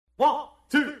1,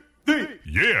 2, 3.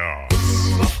 Yeah!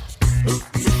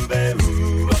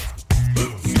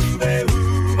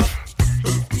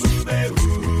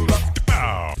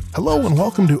 Hello and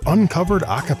welcome to Uncovered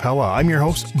Acapella. I'm your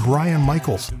host, Brian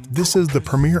Michaels. This is the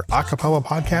premier acapella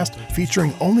podcast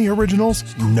featuring only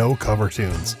originals, no cover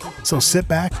tunes. So sit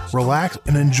back, relax,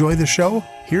 and enjoy the show.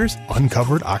 Here's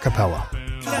Uncovered Acapella.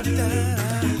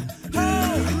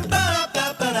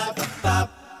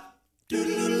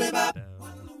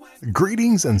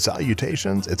 Greetings and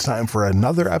salutations. It's time for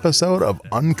another episode of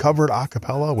Uncovered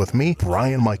Acapella with me,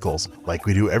 Brian Michaels. Like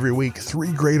we do every week,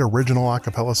 3 great original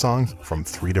acapella songs from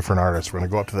 3 different artists. We're going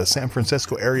to go up to the San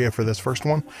Francisco area for this first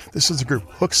one. This is the group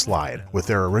Hook Slide with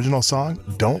their original song,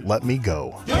 Don't Let Me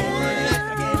Go.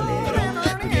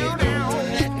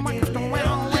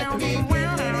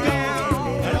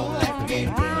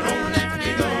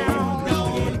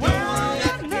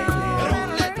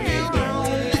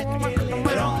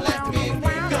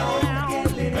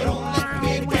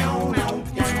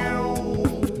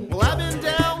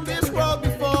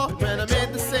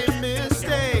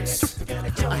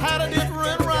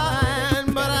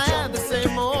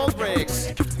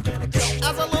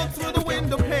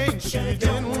 She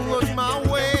didn't look my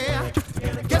way.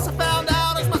 Guess I found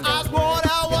out as my eyes poured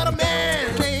out what a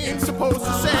man ain't supposed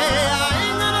to say. I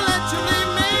ain't gonna let you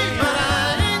leave me, but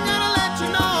I ain't gonna let you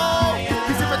know.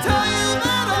 'Cause if I tell you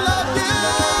that I love you,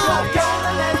 don't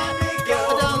let me go.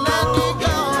 Don't let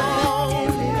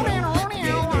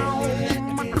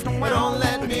me go. Don't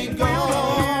let me go.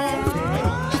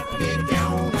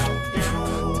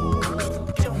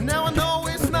 Now I know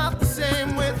it's not the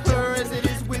same with her as it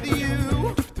is with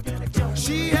you.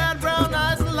 She had brown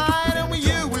eyes and lied, and with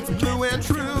you it's blue and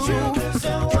true.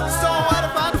 So what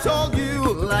if I told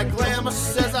you, like Glamour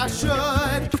says I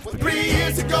should? 3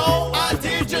 years ago, I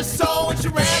did just so, and she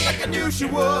ran like I knew she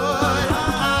would.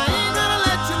 I ain't gonna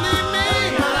let you leave me,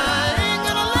 but I ain't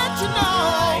gonna let you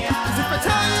know. 'Cause if I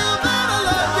tell you that I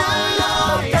love you,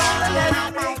 don't let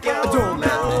me go. Don't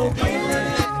let me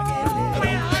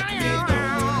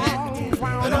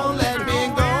go. Don't let me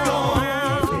go.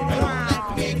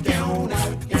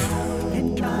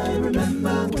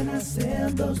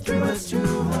 Those dreams to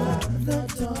her, the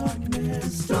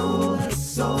darkness stole her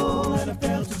soul, and I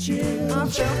felt a chill. I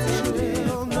felt a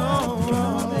chill. No,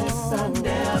 promise I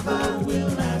never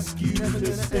will ask you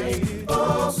to stay.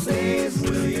 Oh, please,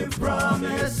 will you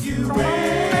promise you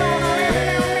will?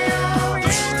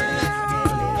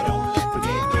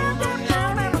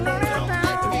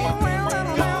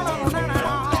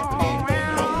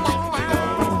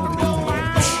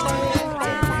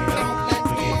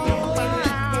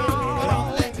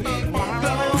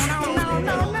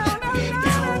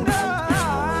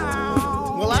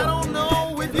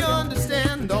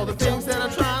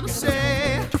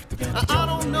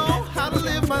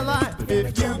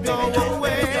 If you go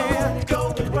away,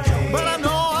 but I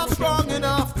know I'm strong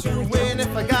enough to win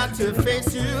if I got to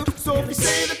face you. So if you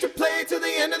say that you play to the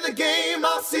end of the game,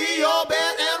 I'll see your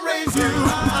bet and raise you.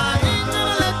 I ain't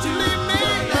gonna let you leave me,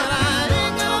 and I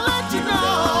ain't gonna let you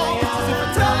know. 'Cause if I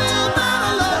tell you that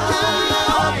I love you,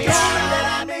 don't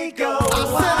let me go. I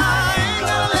said I ain't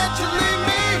gonna let you leave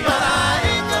me, but I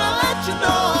ain't gonna let you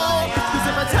know. 'Cause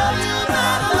if I tell you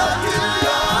that I love you,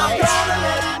 don't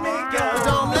let me go.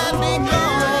 Don't let me go.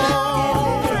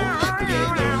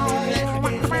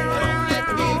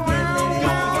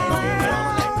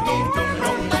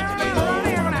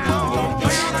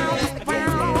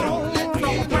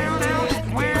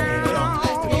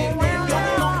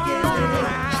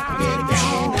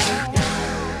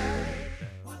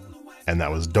 And that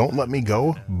was Don't Let Me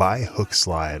Go by Hook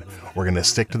Slide. We're going to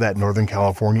stick to that Northern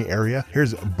California area.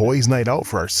 Here's Boys Night Out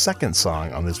for our second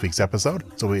song on this week's episode.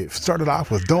 So we started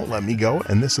off with Don't Let Me Go,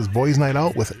 and this is Boys Night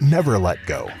Out with Never Let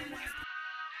Go.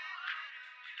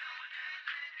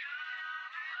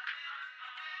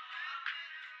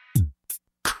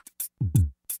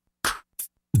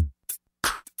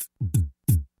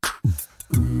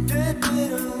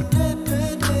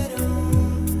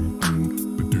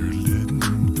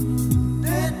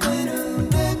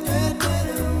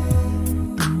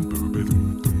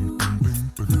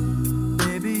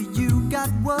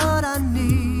 What I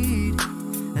need,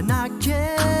 and I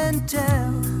can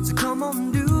tell. So come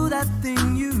on, do that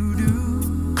thing you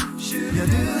do. You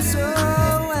do so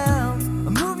well.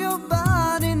 Move your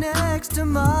body next to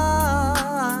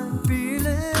mine,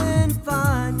 feeling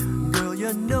fine. Girl,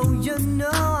 you know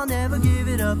I'll never give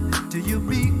it up till you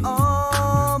be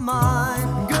all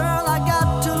mine. Girl, I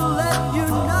got to let you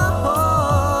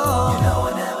know. You know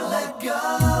I never let go.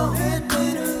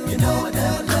 You know I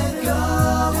never let go.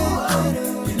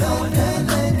 You know I never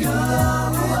let go.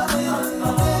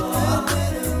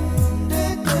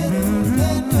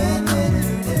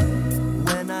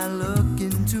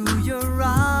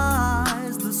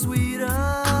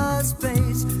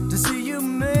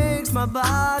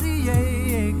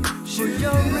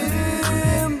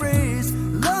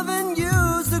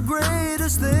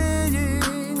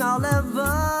 I'll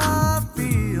ever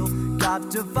feel. Got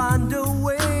to find a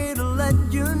way to let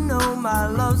you know my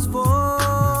love's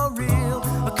for real.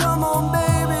 Come on,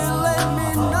 baby, let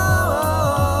me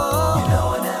know. You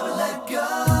know I never let go.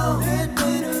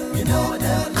 You know I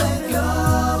never let go.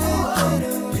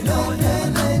 You know I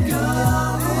never let go.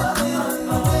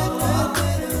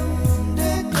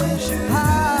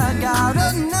 I gotta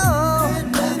know.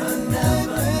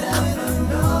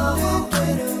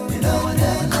 You know I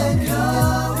never let go.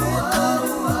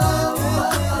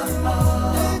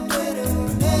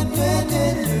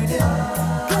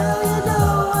 Girl, you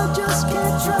know I just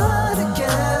can't try to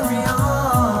carry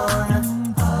on.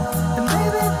 And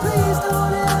baby, please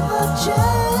don't ever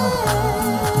change.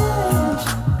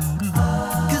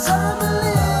 'Cause I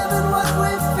believe in what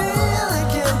we feel, it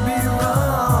can't be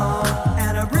wrong.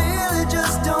 And I really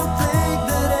just don't think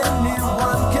that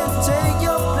anyone can take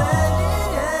your place.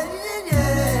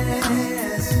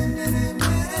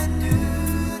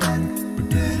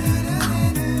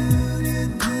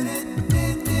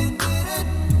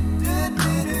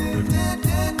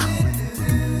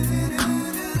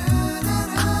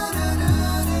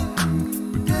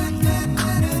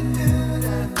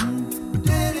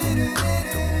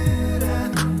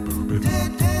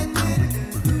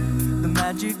 The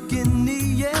magic in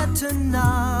the air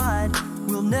tonight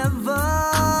will never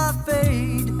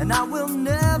fade, and I will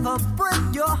never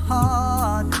break your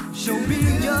heart. Don't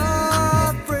be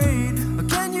afraid.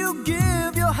 Can you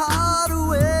give your heart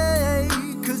away?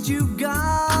 'Cause you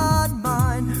got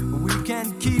mine. We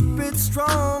can keep it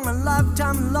strong a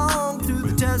lifetime long through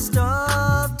the test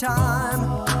of time.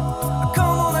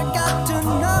 Come on, I got to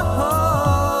know.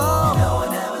 You know I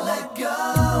never let go.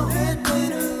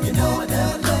 You know I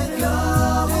never let go.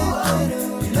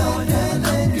 You know I never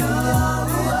let go.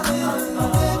 You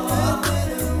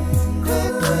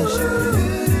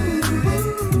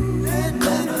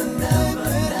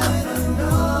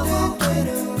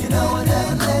know I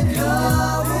never let go.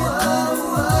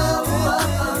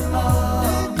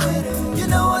 You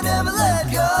know I never let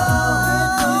go.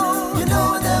 You know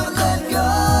I never let go.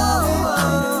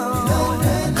 You know I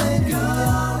never let go.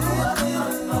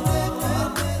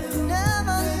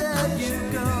 Never let you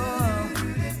go.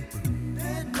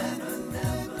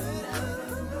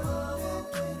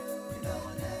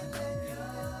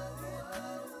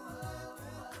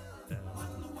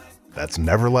 That's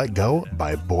Never Let Go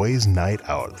by Boys Night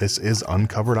Out. This is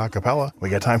Uncovered Acapella. We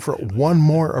got time for one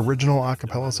more original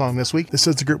acapella song this week. This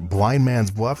is the group Blind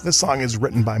Man's Bluff. This song is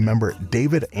written by member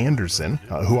David Anderson,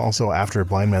 who also, after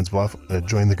Blind Man's Bluff,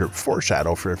 joined the group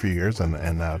Foreshadow for a few years and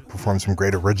performed some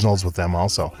great originals with them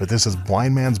also. But this is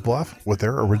Blind Man's Bluff with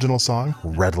their original song,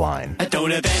 Red Line. I don't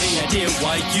have any idea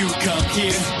why you come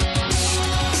here.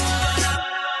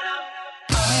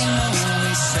 I know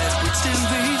we said we'd still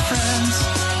be friends,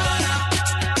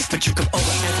 but you come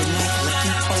over every night like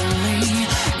you own me.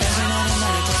 Every night at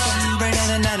 9 o'clock, every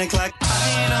night at 9 o'clock. I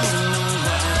don't know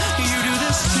why you do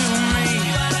this to me.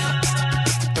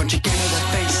 Don't you give me that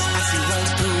face, I see right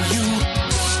through you.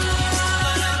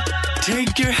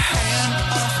 Take your hand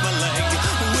off my leg,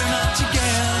 we're not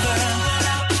together.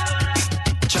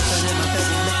 Jumping in my bed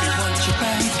and make me want you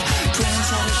back. Trans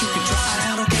as you can try,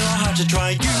 I don't care how hard you try.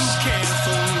 You can't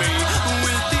fool me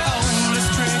with the oldest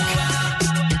trick.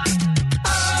 I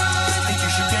think you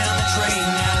should get on the train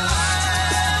now.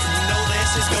 You know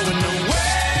this is going nowhere.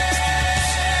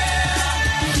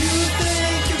 You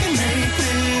think you can make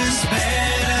this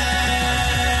better?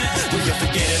 Well, you're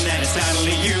forgetting that it's not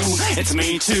only you, it's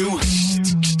me too.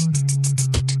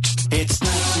 It's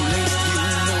not too late, you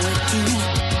know it too.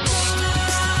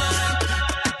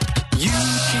 You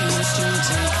can still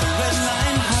take the red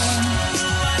line home.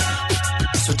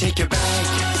 So take your bag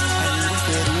and with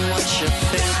it what you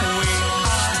think we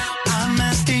are. I'm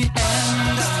at the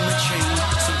end of the chain,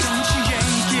 so don't you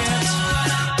yank it.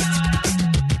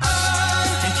 I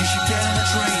think you should get on the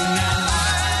train now.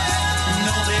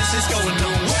 No, this is going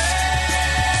nowhere.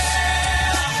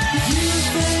 You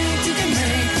think you can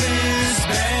make this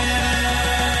better?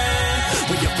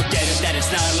 Well, you're forgetting that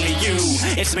it's not only you,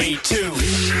 it's me too.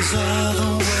 These are the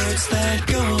words that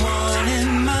go on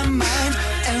in my mind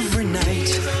every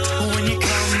night when you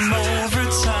come over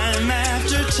time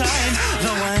after time.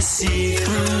 Though I see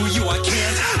through you, I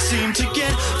can't seem to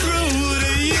get through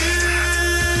to you.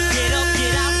 Get up,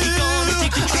 get out, we're gonna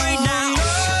take the train now.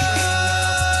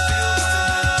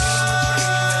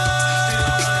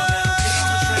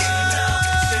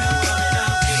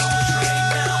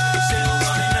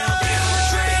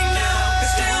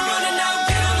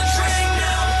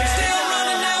 Still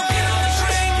running out, get on the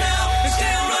train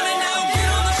now.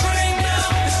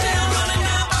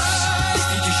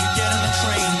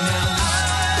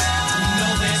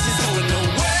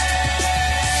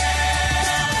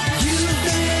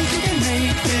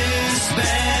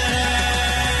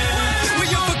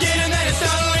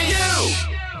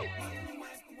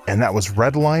 And that was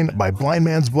Redline by Blind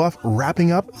Man's Bluff,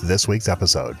 wrapping up this week's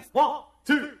episode. 1,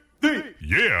 2, 3.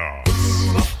 Yeah!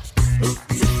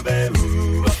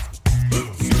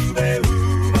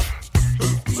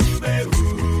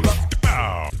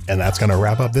 And that's going to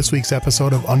wrap up this week's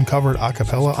episode of Uncovered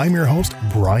Acapella. I'm your host,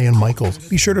 Brian Michaels.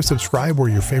 Be sure to subscribe where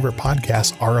your favorite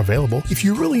podcasts are available. If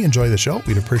you really enjoy the show,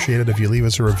 we'd appreciate it if you leave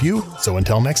us a review. So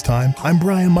until next time, I'm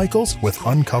Brian Michaels with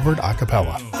Uncovered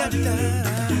Acapella.